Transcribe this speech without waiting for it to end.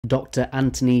Dr.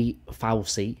 Anthony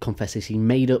Fauci confesses he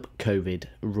made up COVID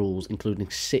rules, including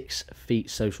 6 feet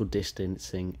social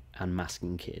distancing and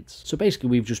masking kids. So basically,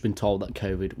 we've just been told that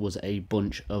COVID was a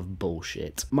bunch of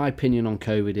bullshit. My opinion on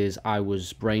COVID is I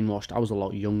was brainwashed. I was a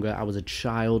lot younger. I was a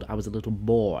child. I was a little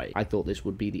boy. I thought this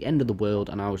would be the end of the world,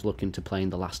 and I was looking to playing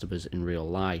The Last of Us in real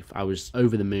life. I was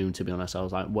over the moon, to be honest. I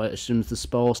was like, well, as soon as the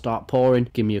spores start pouring,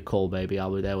 give me a call, baby.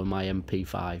 I'll be there with my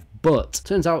MP5. But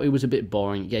turns out it was a bit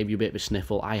boring. It gave you a bit of a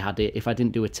sniffle. I had it. If I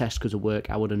didn't do a test because of work,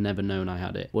 I would have never known I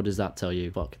had it. What does that tell you?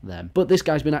 Fuck them. But this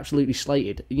guy's been absolutely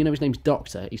slated. You know, his name's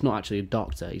Doctor. He's not actually a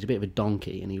doctor. He's a bit of a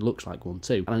donkey, and he looks like one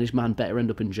too. And this man better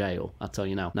end up in jail, I'll tell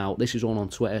you now. Now, this is all on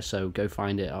Twitter, so go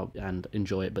find it and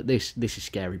enjoy it. But this is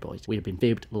scary, boys. We have been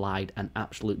fibbed, lied, and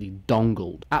absolutely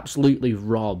dongled. Absolutely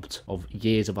robbed of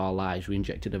years of our lives. We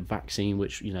injected a vaccine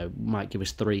which, you know, might give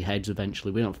us 3 heads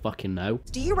eventually. We don't fucking know.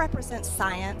 Do you represent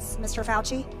science, Mr.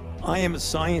 Fauci? I am a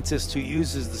scientist who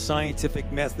uses the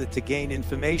scientific method to gain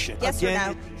information. Yes or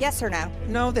no? Yes or no?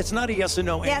 No, that's not a yes or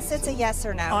no Yes, answer. it's a yes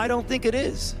or no. I don't think it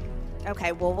is.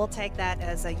 Okay, well, we'll take that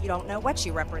as a you don't know what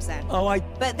you represent. Oh,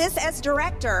 But this, as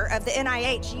director of the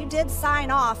NIH, you did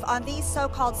sign off on these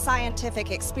so-called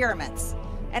scientific experiments.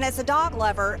 And as a dog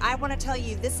lover, I want to tell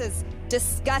you this is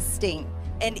disgusting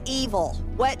and evil,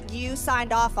 what you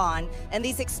signed off on, and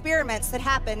these experiments that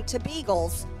happened to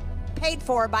beagles paid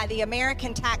for by the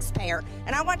American taxpayer.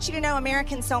 And I want you to know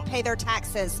Americans don't pay their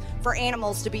taxes for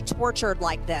animals to be tortured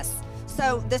like this.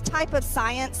 So the type of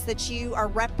science that you are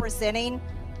representing,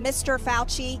 Mr.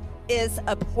 Fauci, is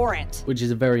abhorrent. Which is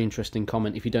a very interesting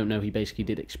comment. If you don't know, he basically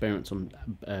did experiments on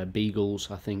beagles,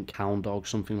 I think, hound dogs,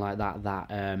 something like that,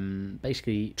 that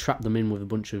basically trapped them in with a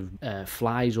bunch of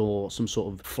flies or some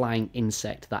sort of flying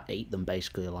insect that ate them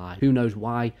basically alive. Who knows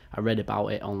why? I read about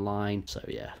it online, so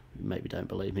yeah, maybe don't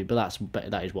believe me, but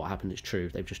that is what happened. It's true.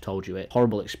 They've just told you it.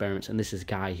 Horrible experiments, and this is a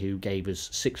guy who gave us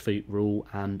 6 feet rule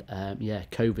and yeah,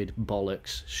 COVID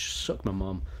bollocks. Suck my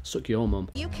mum. Suck your mum.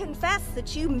 You confess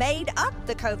that you made up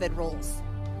the COVID rules,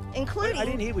 including I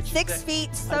didn't hear what you 6 said.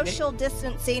 feet social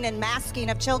distancing and masking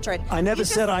of children. I never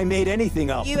said I made anything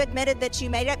up. You admitted that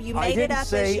you made it up. You I made it didn't up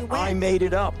say as you went. I made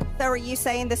it up. So are you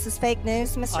saying this is fake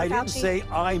news, Mr. Fauci? I didn't say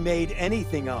I made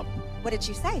anything up. What did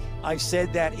you say? I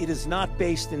said that it is not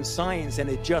based in science and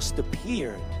it just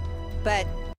appeared. But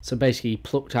So basically, he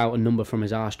plucked out a number from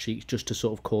his arse cheeks just to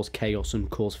sort of cause chaos and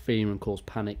cause fear and cause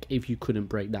panic. If you couldn't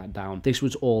break that down, this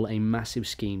was all a massive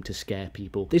scheme to scare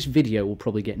people. This video will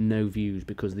probably get no views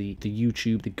because the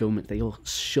YouTube, the government, they all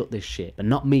shut this shit. But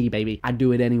not me, baby. I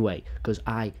do it anyway because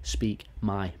I speak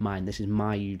my mind. This is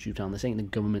my YouTube channel. This ain't the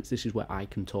government's. This is where I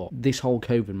can talk. This whole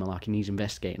COVID malarkey needs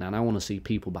investigating, and I want to see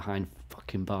people behind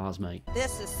fucking bars, mate.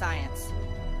 this is science.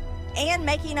 And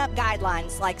making up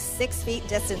guidelines like 6 feet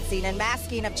distancing and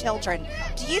masking of children.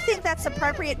 Do you think that's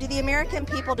appropriate? Do the American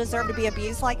people deserve to be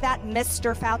abused like that,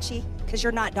 Mr. Fauci? Because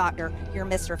you're not doctor, you're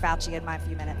Mr. Fauci in my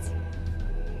few minutes.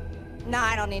 No,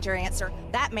 I don't need your answer.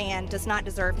 That man does not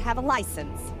deserve to have a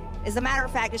license. As a matter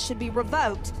of fact, it should be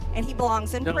revoked and he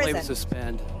belongs in prison.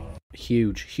 Suspend.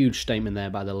 Huge statement there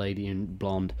by the lady in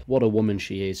blonde. What a woman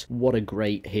she is. What a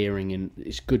great hearing, and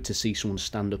it's good to see someone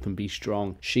stand up and be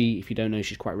strong. She, if you don't know,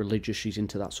 she's quite religious. She's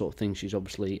into that sort of thing. She's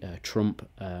obviously Trump,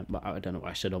 but I don't know what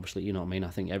I said, obviously, you know what I mean? I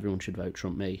think everyone should vote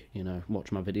Trump, me, you know,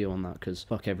 watch my video on that, because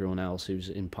fuck everyone else who's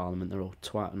in Parliament. They're all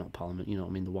twat, not Parliament, you know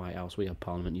what I mean? The White House. We have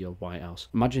Parliament, you have White House.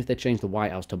 Imagine if they changed the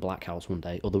White House to Black House one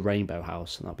day, or the Rainbow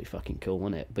House, and that'd be fucking cool,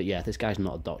 wouldn't it? But yeah, this guy's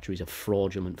not a doctor. He's a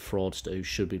fraudulent fraudster who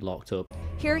should be locked up.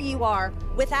 Here you are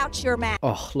without your mask,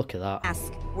 Oh, look at that.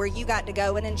 where you got to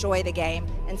go and enjoy the game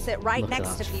and sit right Look at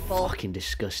next that. to people. Fucking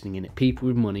disgusting, innit? People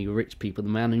with money, rich people, the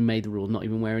man who made the rules, not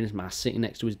even wearing his mask, sitting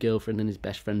next to his girlfriend and his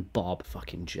best friend Bob.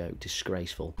 Fucking joke.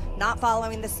 Disgraceful. Not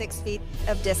following the 6 feet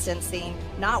of distancing,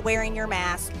 not wearing your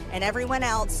mask, and everyone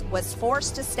else was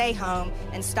forced to stay home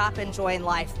and stop enjoying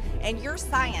life. And your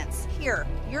science, here,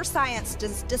 your science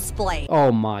does display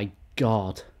Oh my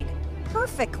god.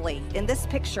 perfectly in this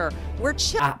picture. We're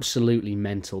Absolutely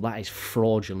mental. That is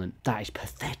fraudulent. That is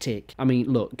pathetic. I mean,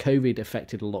 look, COVID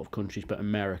affected a lot of countries, but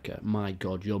America, my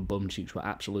god, your bum cheeks were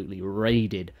absolutely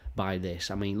raided by this.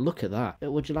 I mean, look at that.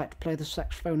 Would you like to play the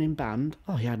saxophone in band?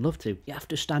 Oh yeah, I'd love to. You have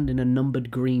to stand in a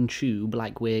numbered green tube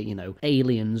like we're, you know,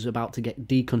 aliens about to get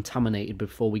decontaminated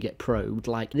before we get probed.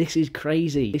 Like, this is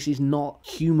crazy. This is not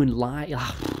human life.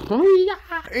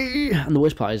 And the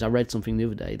worst part is I read something the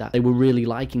other day that they were really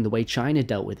liking the way China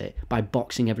dealt with it by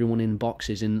boxing everyone in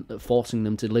boxes and forcing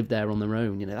them to live there on their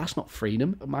own. You know, that's not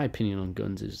freedom. My opinion on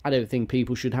guns is I don't think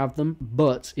people should have them,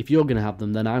 but if you're going to have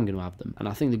them, then I'm going to have them. And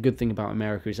I think the good thing about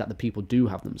America is that the people do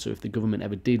have them. So if the government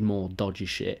ever did more dodgy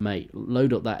shit, mate,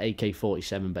 load up that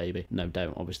AK-47, baby. No,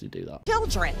 don't obviously do that.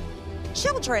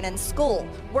 Children in school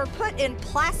were put in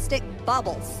plastic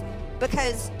bubbles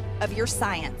because of your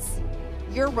science,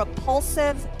 your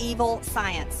repulsive, evil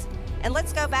science. And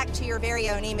let's go back to your very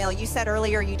own email. You said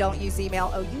earlier you don't use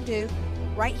email. Oh, you do.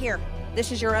 Right here.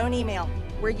 This is your own email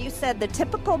where you said the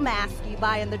typical mask you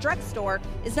buy in the drugstore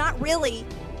is not really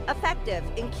effective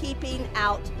in keeping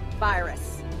out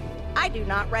virus. I do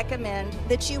not recommend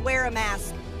that you wear a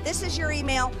mask. This is your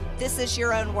email. This is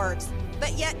your own words.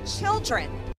 But yet children.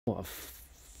 What a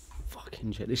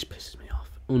fucking shit. This pisses me off.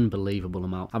 Unbelievable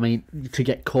amount. I mean, to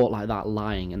get caught like that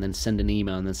lying and then send an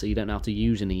email and then say you don't know how to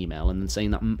use an email and then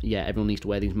saying that, yeah, everyone needs to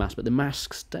wear these masks, but the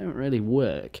masks don't really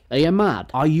work. Are you mad?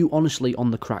 Are you honestly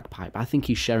on the crack pipe? I think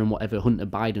he's sharing whatever Hunter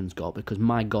Biden's got because,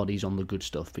 my God, he's on the good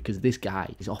stuff because this guy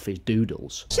is off his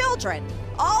doodles. Children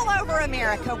all over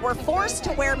America were forced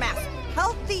to wear masks.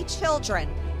 Healthy children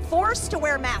forced to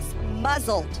wear masks,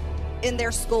 muzzled in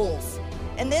their schools.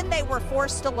 And then they were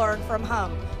forced to learn from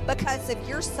home because of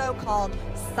your so-called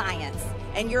science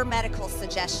and your medical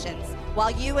suggestions,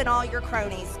 while you and all your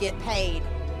cronies get paid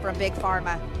from Big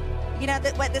Pharma. You know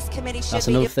that what this committee should That's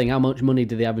another thing. How much money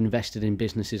do they have invested in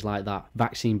businesses like that?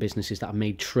 Vaccine businesses that have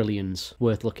made trillions.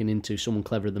 Worth looking into. Someone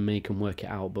cleverer than me can work it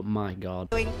out, but my God.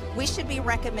 We should be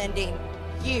recommending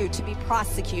you to be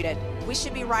prosecuted. We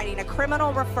should be writing a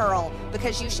criminal referral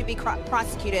because you should be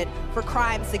prosecuted for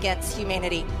crimes against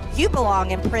humanity. You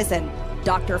belong in prison,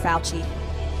 Dr. Fauci.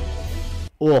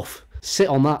 Oof. Sit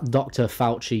on that, Dr.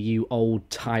 Fauci, you old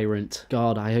tyrant.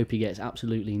 God, I hope he gets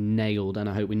absolutely nailed and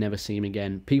I hope we never see him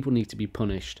again. People need to be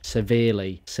punished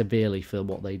severely, severely for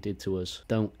what they did to us.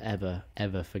 Don't ever,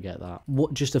 ever forget that.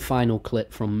 Just a final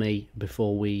clip from me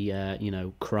before we, you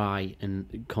know, cry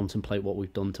and contemplate what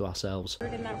we've done to ourselves.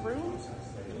 In that room?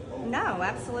 No,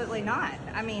 absolutely not.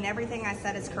 I mean, everything I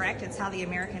said is correct. It's how the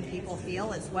American people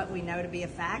feel. It's what we know to be a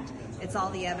fact. It's all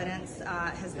the evidence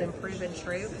has been proven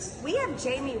true. We have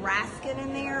Jamie Raskin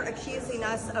in there accusing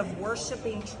us of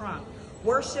worshiping Trump,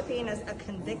 worshiping as a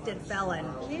convicted felon.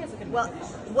 He is a convicted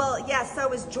felon. Well, yeah,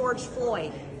 so is George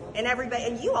Floyd. And everybody,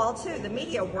 and you all too, the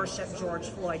media worship George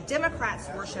Floyd. Democrats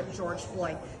worship George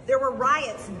Floyd. There were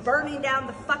riots burning down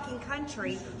the fucking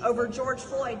country over George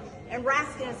Floyd, and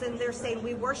Raskin is in there saying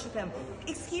we worship him.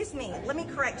 Excuse me, let me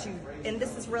correct you, and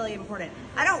this is really important.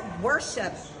 I don't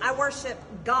worship, I worship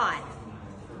God.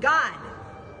 God.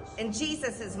 And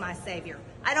Jesus is my savior.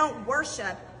 I don't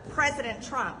worship President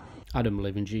Trump. I don't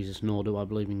believe in Jesus, nor do I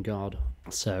believe in God.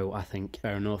 So I think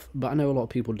fair enough. But I know a lot of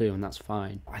people do, and that's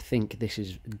fine. I think this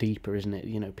is deeper, isn't it?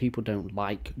 You know, people don't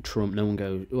like Trump. No one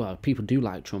goes, well, people do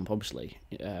like Trump, obviously.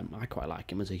 I quite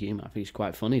like him as a human. I think he's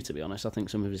quite funny, to be honest. I think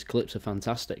some of his clips are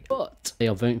fantastic. But they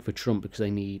are voting for Trump because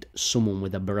they need someone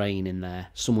with a brain in there.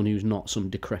 Someone who's not some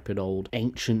decrepit old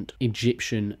ancient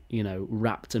Egyptian, you know,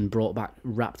 wrapped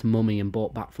mummy and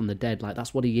brought back from the dead. Like,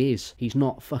 that's what he is. He's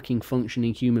not a fucking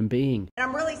functioning human being. And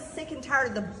I'm really sick and tired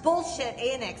of the bullshit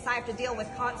annex I have to deal with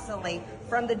constantly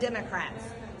from the Democrats.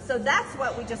 So that's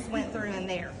what we just went through in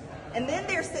there. And then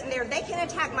they're sitting there, they can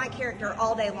attack my character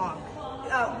all day long.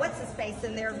 What's his face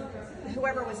in there,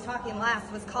 whoever was talking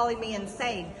last was calling me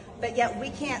insane, but yet we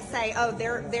can't say, oh,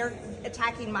 they're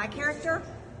attacking my character.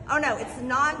 Oh no, it's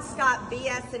nonstop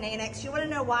BS and annex. You want to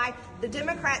know why? The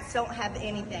Democrats don't have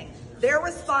anything. They're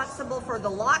responsible for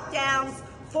the lockdowns,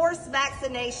 forced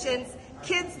vaccinations,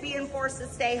 kids being forced to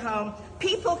stay home,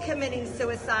 people committing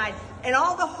suicide, and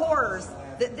all the horrors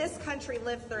that this country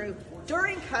lived through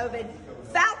during COVID.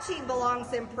 Fauci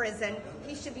belongs in prison.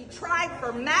 He should be tried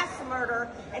for mass murder,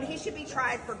 and he should be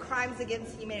tried for crimes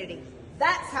against humanity.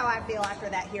 That's how I feel after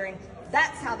that hearing.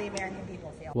 That's how the American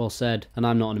people feel. Well said. And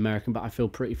I'm not an American, but I feel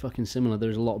pretty fucking similar.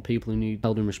 There's a lot of people who need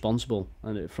held responsible,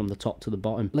 and from the top to the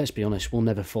bottom. Let's be honest, we'll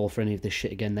never fall for any of this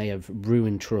shit again. They have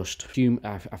ruined trust.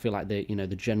 I feel like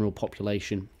the general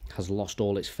population has lost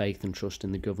all its faith and trust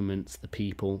in the government, the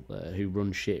people who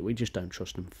run shit. We just don't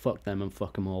trust them. Fuck them and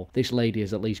fuck them all. This lady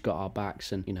has at least got our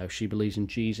backs, and, you know, she believes in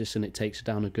Jesus and it takes her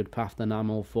down a good path, then I'm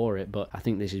all for it. But I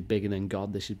think this is bigger than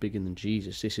God. This is bigger than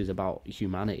Jesus. This is about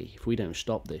humanity. If we don't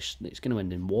stop this, it's going to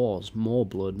end in wars, more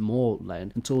blood, more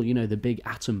lead, until, you know, the big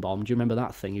atom bomb. Do you remember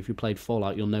that thing? If you played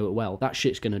Fallout, you'll know it well. That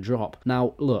shit's going to drop.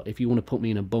 Now, look, if you want to put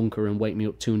me in a bunker and wake me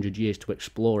up 200 years to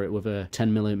explore it with a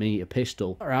 10mm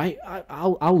pistol, all right,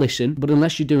 I'll listen, but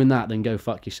unless you're doing that, then go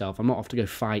fuck yourself. I'm not off to go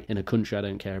fight in a country I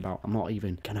don't care about. I'm not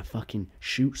even gonna fucking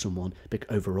shoot someone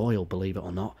over oil, believe it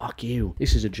or not. Fuck you.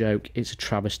 This is a joke. It's a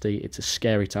travesty. It's a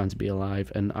scary time to be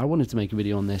alive, and I wanted to make a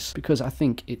video on this because I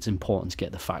think it's important to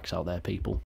get the facts out there, people.